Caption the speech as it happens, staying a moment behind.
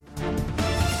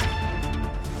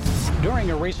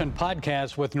During a recent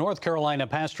podcast with North Carolina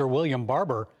pastor William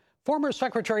Barber, former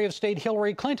Secretary of State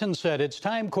Hillary Clinton said it's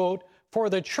time, quote, for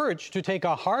the church to take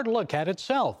a hard look at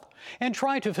itself and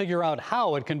try to figure out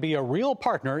how it can be a real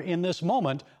partner in this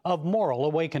moment of moral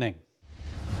awakening.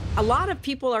 A lot of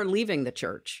people are leaving the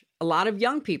church. A lot of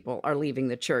young people are leaving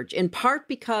the church, in part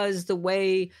because the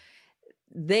way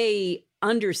they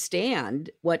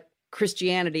understand what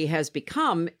Christianity has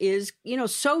become is,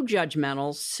 so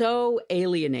judgmental, so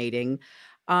alienating,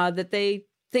 that they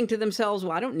think to themselves,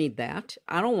 well, I don't need that.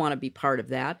 I don't want to be part of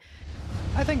that.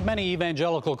 I think many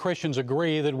evangelical Christians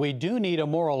agree that we do need a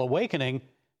moral awakening,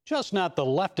 just not the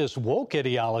leftist woke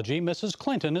ideology Mrs.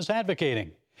 Clinton is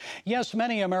advocating. Yes,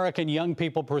 many American young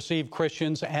people perceive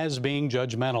Christians as being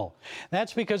judgmental.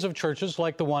 That's because of churches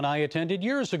like the one I attended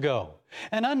years ago.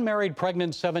 An unmarried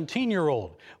pregnant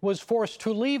 17-year-old was forced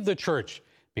to leave the church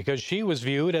because she was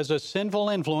viewed as a sinful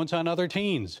influence on other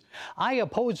teens. I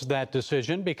opposed that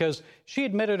decision because she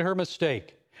admitted her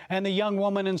mistake, and the young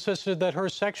woman insisted that her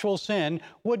sexual sin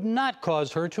would not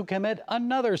cause her to commit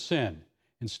another sin.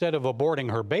 Instead of aborting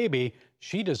her baby,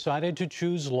 she decided to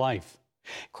choose life.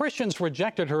 Christians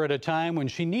rejected her at a time when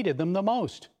she needed them the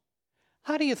most.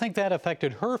 How do you think that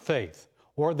affected her faith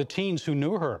or the teens who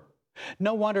knew her?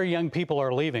 No wonder young people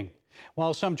are leaving.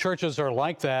 While some churches are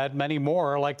like that, many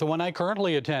more are like the one I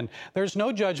currently attend. There's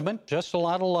no judgment, just a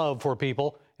lot of love for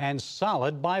people and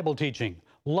solid Bible teaching,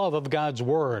 love of God's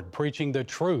Word, preaching the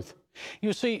truth.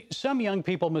 You see, some young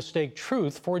people mistake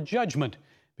truth for judgment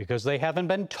because they haven't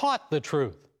been taught the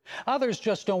truth. Others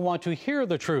just don't want to hear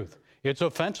the truth. It's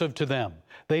offensive to them.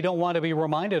 They don't want to be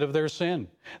reminded of their sin.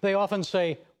 They often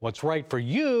say, what's right for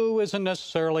you isn't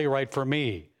necessarily right for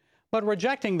me. But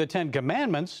rejecting the Ten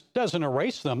Commandments doesn't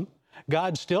erase them.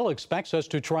 God still expects us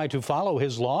to try to follow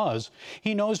His laws.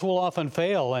 He knows we'll often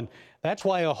fail, and that's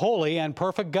why a holy and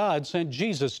perfect God sent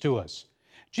Jesus to us.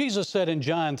 Jesus said in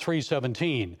John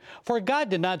 3:17, "For God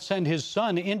did not send His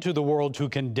Son into the world to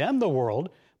condemn the world,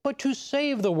 but to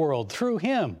save the world through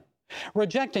Him."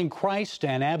 Rejecting Christ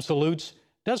and absolutes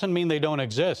doesn't mean they don't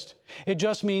exist. It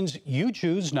just means you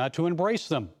choose not to embrace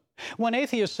them. When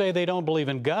atheists say they don't believe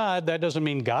in God, that doesn't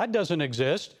mean God doesn't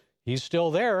exist. He's still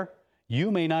there.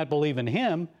 You may not believe in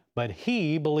Him, but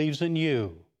He believes in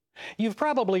you. You've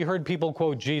probably heard people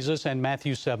quote Jesus and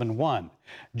Matthew 7:1.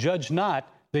 Judge not,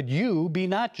 that you be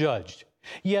not judged.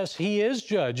 Yes, He is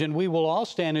judge, and we will all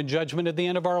stand in judgment at the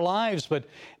end of our lives, but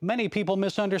many people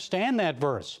misunderstand that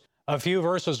verse. A few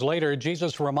verses later,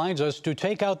 Jesus reminds us to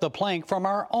take out the plank from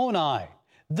our own eye.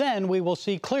 Then we will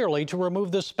see clearly to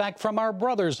remove the speck from our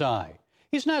brother's eye.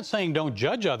 He's not saying don't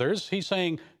judge others. He's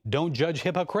saying don't judge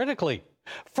hypocritically.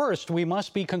 First, we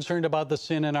must be concerned about the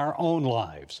sin in our own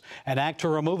lives and act to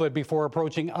remove it before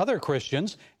approaching other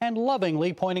Christians and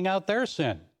lovingly pointing out their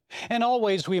sin. And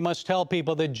always we must tell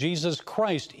people that Jesus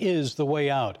Christ is the way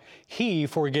out. He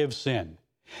forgives sin.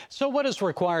 So what is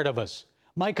required of us?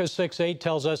 Micah 6:8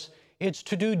 tells us it's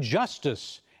to do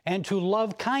justice and to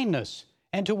love kindness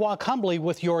and to walk humbly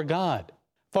with your God.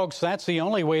 Folks, that's the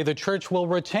only way the church will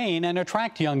retain and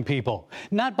attract young people,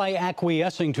 not by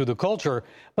acquiescing to the culture,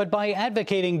 but by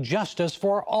advocating justice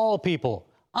for all people,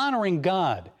 honoring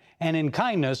God, and in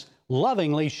kindness,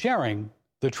 lovingly sharing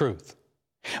the truth.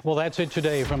 Well, that's it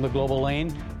today from the Global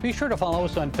Lane. Be sure to follow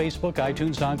us on Facebook,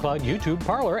 iTunes, SoundCloud, YouTube,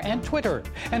 Parler, and Twitter.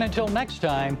 And until next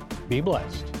time, be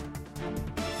blessed.